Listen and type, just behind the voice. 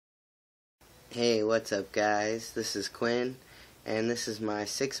Hey, what's up guys? This is Quinn, and this is my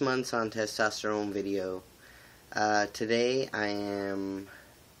 6 months on testosterone video. Today I am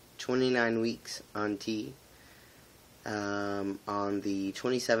 29 weeks on T. On the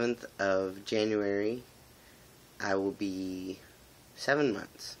 27th of January, I will be 7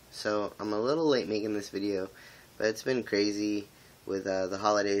 months. So I'm a little late making this video, but it's been crazy with the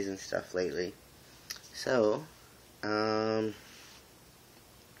holidays and stuff lately. So,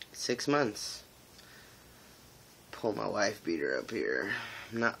 6 months. Pull my wife beater up here.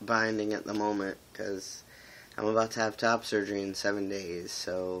 I'm not binding at the moment because I'm about to have top surgery in 7 days,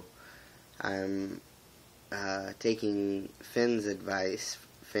 so I'm taking Finn's advice,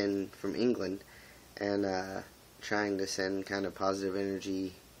 Finn from England, and trying to send kind of positive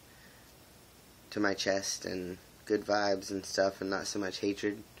energy to my chest and good vibes and stuff and not so much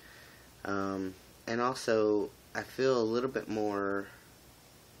hatred. And also, I feel a little bit more,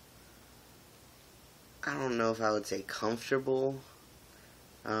 I don't know if I would say comfortable,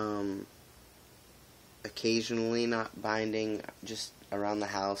 occasionally not binding just around the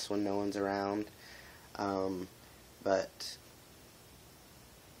house when no one's around, but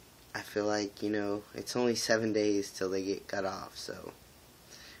I feel like, it's only 7 days till they get cut off, so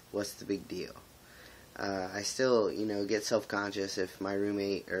what's the big deal? I still, get self-conscious if my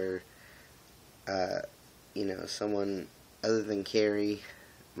roommate or, someone other than Carrie,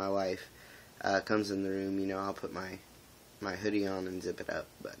 my wife, comes in the room. I'll put my hoodie on and zip it up,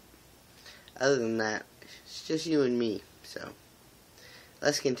 but other than that, it's just you and me, so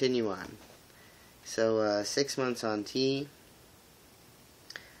let's continue on. So, 6 months on T.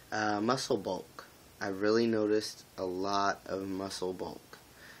 Muscle bulk. I really noticed a lot of muscle bulk.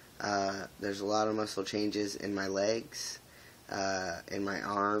 There's a lot of muscle changes in my legs, in my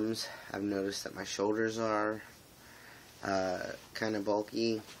arms. I've noticed that my shoulders are kind of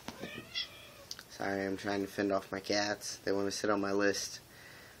bulky. Sorry, I'm trying to fend off my cats. They want to sit on my list.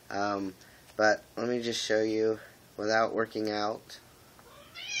 But let me just show you without working out.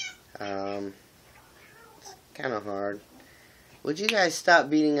 It's kind of hard. Would you guys stop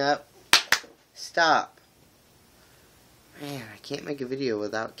beating up? Stop. Man, I can't make a video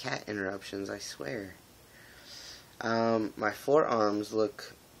without cat interruptions, I swear. My forearms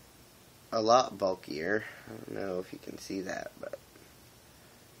look a lot bulkier. I don't know if you can see that, but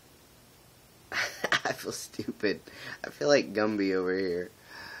I feel stupid. I feel like Gumby over here.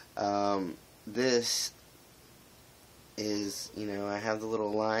 This is, I have the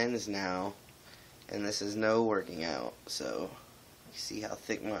little lines now, and this is no working out, so you see how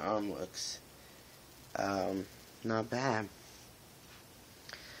thick my arm looks. Not bad.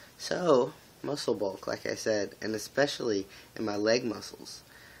 So, muscle bulk, like I said, and especially in my leg muscles.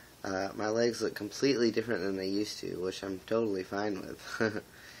 My legs look completely different than they used to, which I'm totally fine with.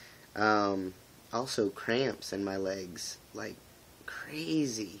 Also, cramps in my legs, like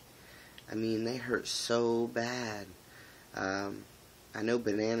crazy. I mean, they hurt so bad. I know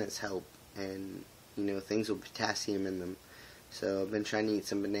bananas help, and, things with potassium in them. So, I've been trying to eat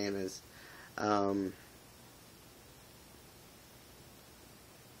some bananas.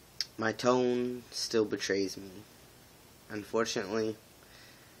 My tone still betrays me. Unfortunately,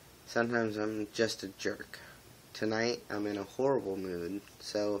 sometimes I'm just a jerk. Tonight, I'm in a horrible mood,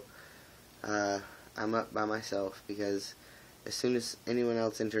 so I'm up by myself because as soon as anyone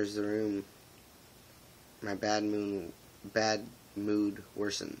else enters the room, my bad mood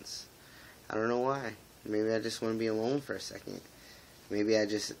worsens. I don't know why. Maybe I just want to be alone for a second. Maybe I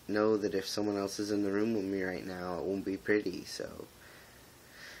just know that if someone else is in the room with me right now, it won't be pretty, so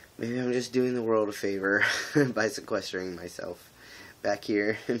maybe I'm just doing the world a favor by sequestering myself back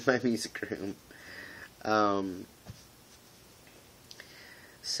here in my music room.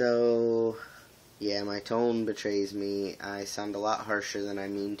 So, yeah, my tone betrays me. I sound a lot harsher than I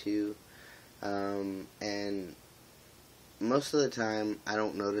mean to. And most of the time, I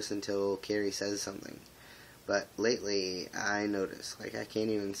don't notice until Carrie says something. But lately, I notice. Like, I can't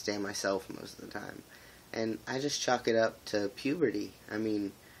even stand myself most of the time. And I just chalk it up to puberty. I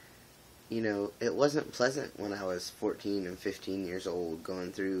mean, it wasn't pleasant when I was 14 and 15 years old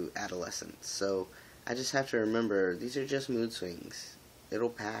going through adolescence. So, I just have to remember, these are just mood swings. It'll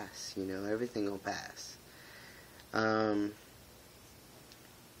pass, everything will pass. I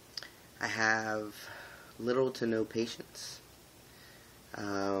have little to no patience.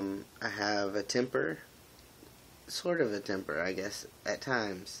 I have a temper, sort of a temper, I guess, at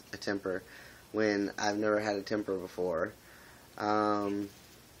times, a temper, when I've never had a temper before. Let's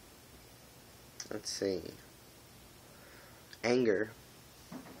see. Anger.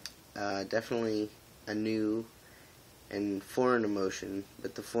 Definitely a new and foreign emotion,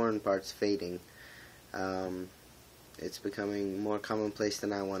 but the foreign part's fading. It's becoming more commonplace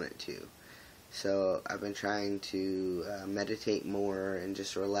than I want it to. So I've been trying to meditate more and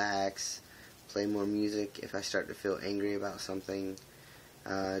just relax, play more music if I start to feel angry about something,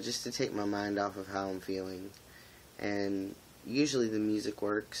 just to take my mind off of how I'm feeling. And usually the music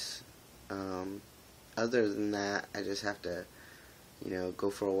works. Other than that, I just have to, go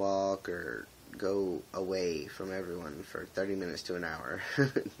for a walk or go away from everyone for 30 minutes to an hour.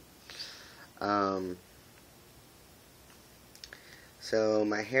 So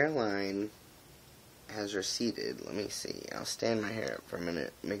my hairline has receded. Let me see. I'll stand my hair up for a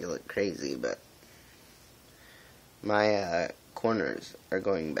minute, make it look crazy, but my corners are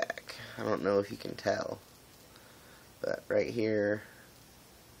going back. I don't know if you can tell, but right here.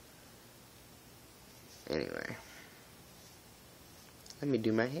 Anyway, let me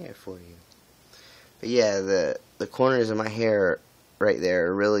do my hair for you. But yeah, the corners of my hair right there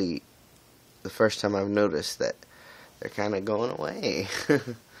are really the first time I've noticed that they're kind of going away.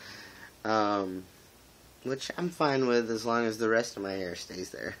 Which I'm fine with as long as the rest of my hair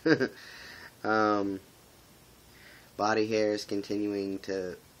stays there. Body hair is continuing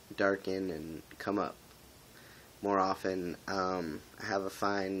to darken and come up more often. I have a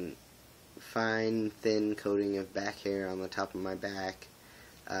fine, thin coating of back hair on the top of my back.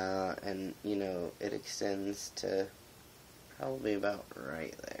 And, it extends to probably about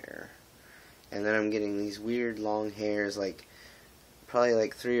right there. And then I'm getting these weird long hairs, probably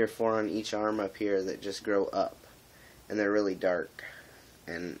 3 or 4 on each arm up here that just grow up. And they're really dark.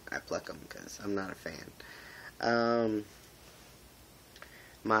 And I pluck them because I'm not a fan.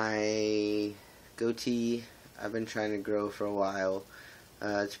 My goatee, I've been trying to grow for a while.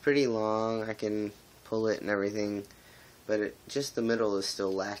 It's pretty long. I can pull it and everything. But just the middle is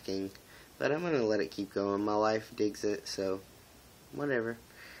still lacking. But I'm going to let it keep going. My wife digs it, so whatever.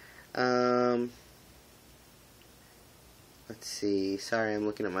 Let's see. Sorry, I'm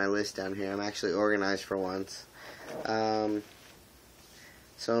looking at my list down here. I'm actually organized for once. So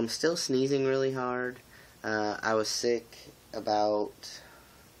I'm still sneezing really hard. I was sick about,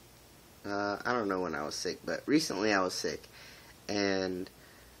 I don't know when I was sick, but recently I was sick. And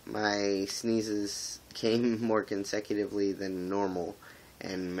my sneezes came more consecutively than normal.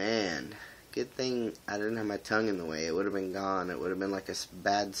 And man, good thing I didn't have my tongue in the way. It would have been gone. It would have been like a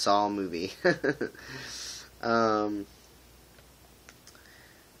bad Saw movie.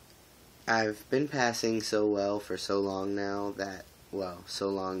 I've been passing so well for so long now that, so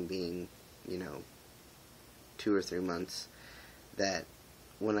long being, 2 or 3 months, that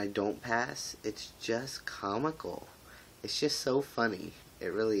when I don't pass, it's just comical. It's just so funny. It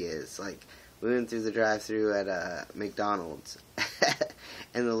really is. We went through the drive-thru at McDonald's,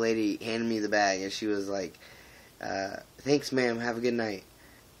 and the lady handed me the bag, and she was like, thanks, ma'am, have a good night.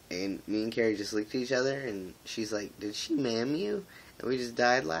 And me and Carrie just looked at each other, and she's like, did she ma'am you? And we just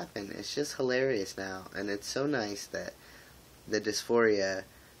died laughing. It's just hilarious now, and it's so nice that the dysphoria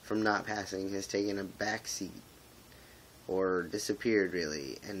from not passing has taken a backseat, or disappeared,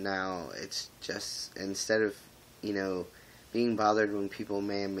 really, and now it's just, instead of, being bothered when people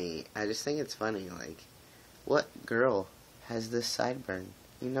ma'am me, I just think it's funny, what girl has this sideburn?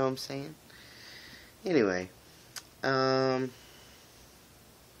 You know what I'm saying? Anyway, I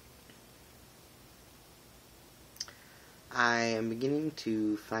am beginning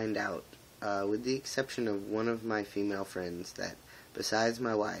to find out, with the exception of one of my female friends, that besides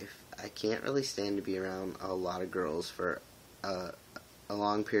my wife, I can't really stand to be around a lot of girls for a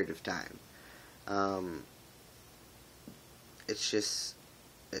long period of time. It's just,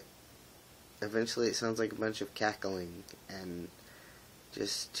 eventually it sounds like a bunch of cackling, and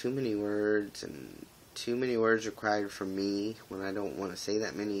just too many words, and too many words required from me when I don't want to say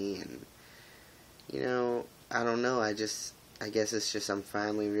that many, and, I don't know, I guess it's just I'm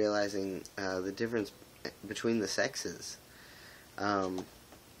finally realizing the difference between the sexes.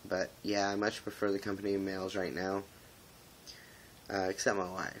 But, yeah, I much prefer the company of males right now, except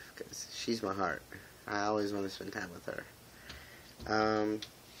my wife, because she's my heart. I always want to spend time with her.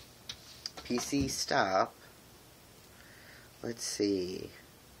 PC stop. Let's see.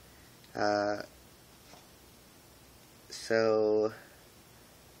 So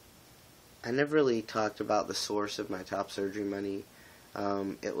I never really talked about the source of my top surgery money.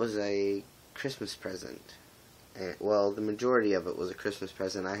 It was a Christmas present. Well, the majority of it was a Christmas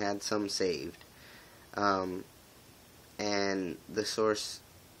present. I had some saved. And the source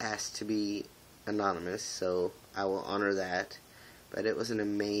asked to be anonymous, so I will honor that. But it was an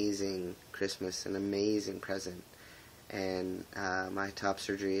amazing Christmas, an amazing present. And my top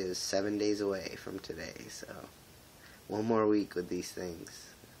surgery is 7 days away from today, so one more week with these things,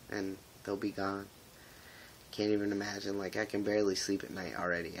 and they'll be gone. Can't even imagine. Like, I can barely sleep at night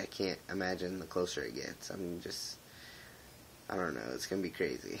already. I can't imagine the closer it gets. I don't know. It's gonna be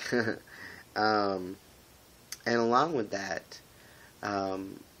crazy. And along with that,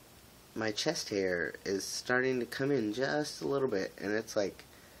 my chest hair is starting to come in just a little bit, and it's like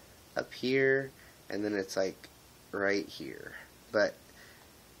up here, and then it's like right here. But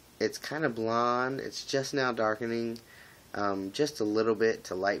it's kind of blonde. It's just now darkening, just a little bit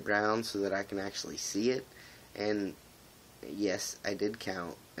to light brown so that I can actually see it. And yes, I did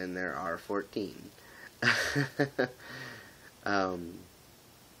count, and there are 14.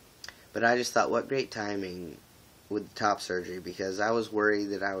 But I just thought, what great timing with the top surgery, because I was worried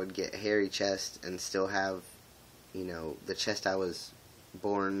that I would get hairy chest and still have, the chest I was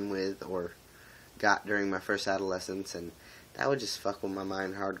born with or got during my first adolescence, and that would just fuck with my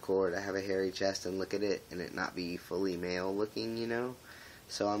mind hardcore to have a hairy chest and look at it and it not be fully male looking.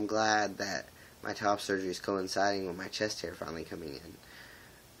 So I'm glad that my top surgery is coinciding with my chest hair finally coming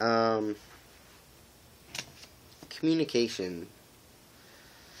in. Communication.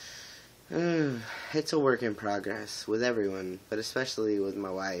 It's a work in progress with everyone, but especially with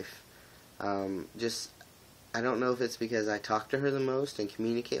my wife. I don't know if it's because I talk to her the most and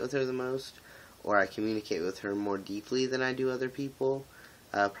communicate with her the most, or I communicate with her more deeply than I do other people.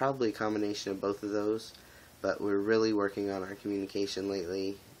 Probably a combination of both of those, but we're really working on our communication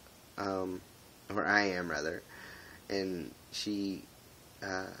lately. Or I am, rather, and she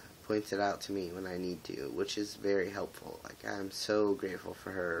points it out to me when I need to, which is very helpful. Like, I'm so grateful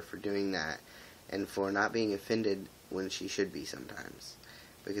for her for doing that, and for not being offended when she should be sometimes,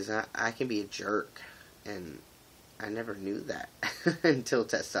 because I can be a jerk, and I never knew that until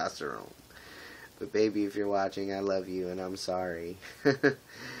testosterone. But baby, if you're watching, I love you, and I'm sorry.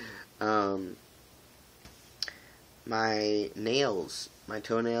 My nails, my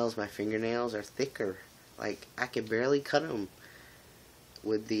toenails, my fingernails are thicker. Like, I can barely cut them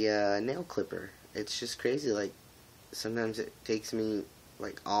with the nail clipper. It's just crazy. Like, sometimes it takes me,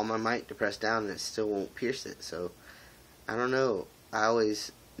 like, all my might to press down and it still won't pierce it. So, I don't know. I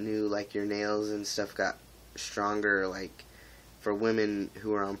always knew, like, your nails and stuff got stronger, like, for women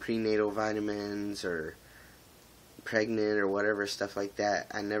who are on prenatal vitamins or pregnant or whatever, stuff like that.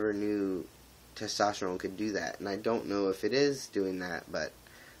 I never knew testosterone could do that, and I don't know if it is doing that, but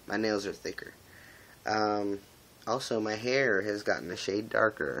my nails are thicker. Also, my hair has gotten a shade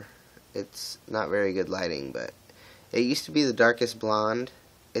darker. It's not very good lighting, but it used to be the darkest blonde.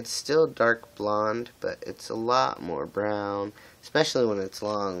 It's still dark blonde, but it's a lot more brown, especially when it's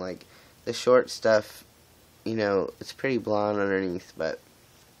long. Like, the short stuff, it's pretty blonde underneath, but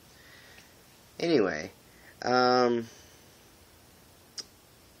anyway,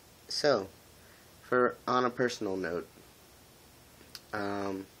 so, on a personal note,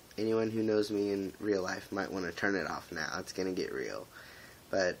 anyone who knows me in real life might want to turn it off now. It's going to get real.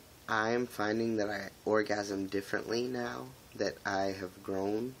 But I'm finding that I orgasm differently now that I have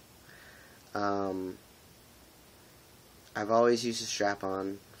grown. I've always used a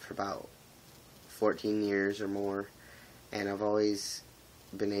strap-on for about 14 years or more, and I've always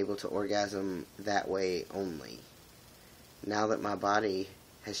been able to orgasm that way only. Now that my body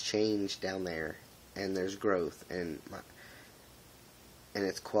has changed down there, and there's growth, and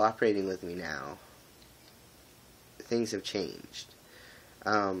it's cooperating with me now, things have changed.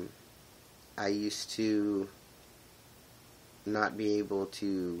 I used to not be able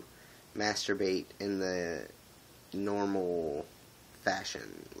to masturbate in the normal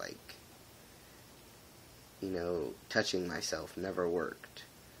fashion, like, touching myself never worked.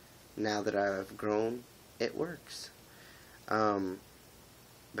 Now that I've grown, it works.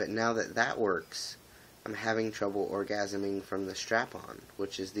 But now that works, I'm having trouble orgasming from the strap-on,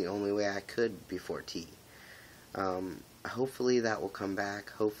 which is the only way I could before T. Hopefully that will come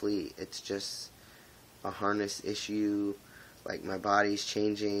back. Hopefully it's just a harness issue. Like, my body's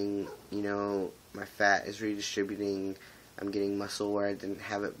changing, my fat is redistributing. I'm getting muscle where I didn't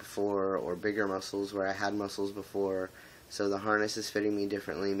have it before, or bigger muscles where I had muscles before. So the harness is fitting me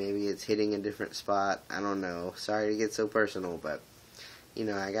differently. Maybe it's hitting a different spot. I don't know. Sorry to get so personal, but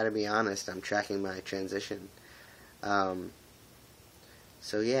I gotta be honest, I'm tracking my transition.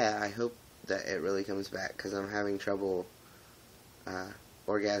 So yeah, I hope that it really comes back, because I'm having trouble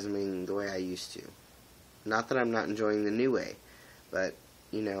orgasming the way I used to. Not that I'm not enjoying the new way, but,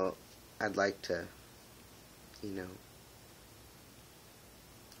 I'd like to,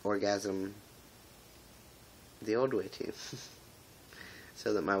 orgasm the old way too,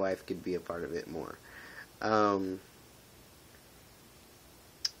 so that my wife could be a part of it more.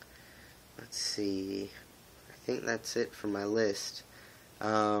 Let's see, I think that's it for my list.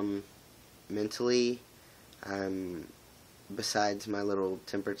 Mentally, I'm, besides my little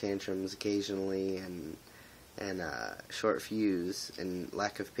temper tantrums occasionally and short fuse and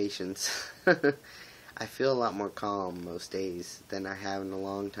lack of patience, I feel a lot more calm most days than I have in a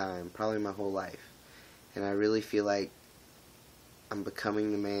long time, probably my whole life. And I really feel like I'm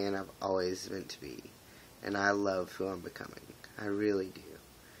becoming the man I've always meant to be. And I love who I'm becoming. I really do.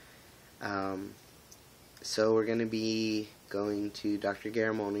 So we're going to be going to Dr.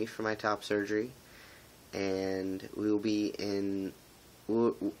 Garamoni for my top surgery. And we're going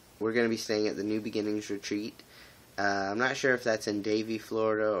to be staying at the New Beginnings Retreat. I'm not sure if that's in Davie,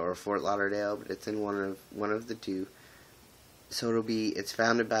 Florida, or Fort Lauderdale, but it's in one of the two. So it's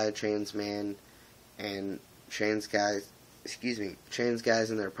founded by a trans man, and trans guys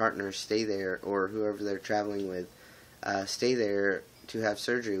and their partners stay there, or whoever they're traveling with, stay there to have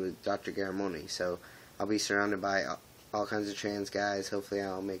surgery with Dr. Garamoni. So I'll be surrounded by all kinds of trans guys. Hopefully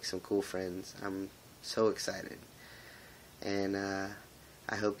I'll make some cool friends. I'm so excited. And I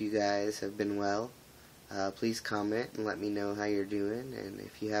hope you guys have been well. Please comment and let me know how you're doing, and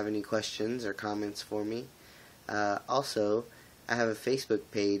if you have any questions or comments for me. Also, I have a Facebook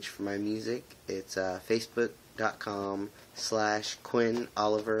page for my music. It's facebook.com/Quinn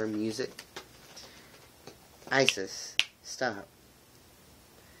Oliver Music. Isis, stop.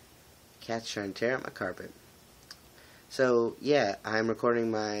 Cat's trying to tear up my carpet. So, yeah, I'm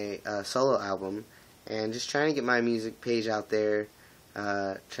recording my solo album, and just trying to get my music page out there.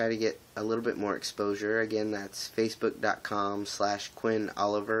 Try to get a little bit more exposure. Again, that's facebook.com/Quinn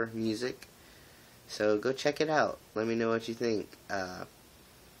Oliver Music. So go check it out. Let me know what you think.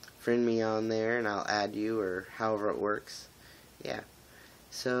 Friend me on there and I'll add you, or however it works. Yeah.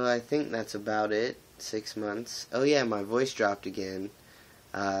 So I think that's about it. 6 months. Oh yeah, my voice dropped again.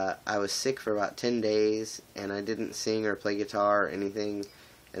 I was sick for about 10 days and I didn't sing or play guitar or anything.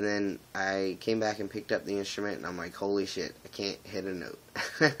 And then I came back and picked up the instrument, and I'm like, holy shit, I can't hit a note.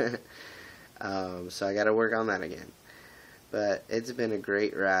 So I got to work on that again. But it's been a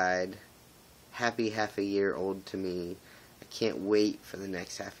great ride. Happy half a year old to me. I can't wait for the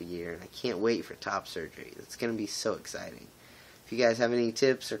next half a year, and I can't wait for top surgery. It's going to be so exciting. If you guys have any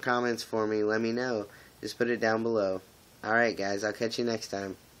tips or comments for me, let me know. Just put it down below. Alright guys, I'll catch you next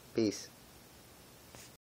time. Peace.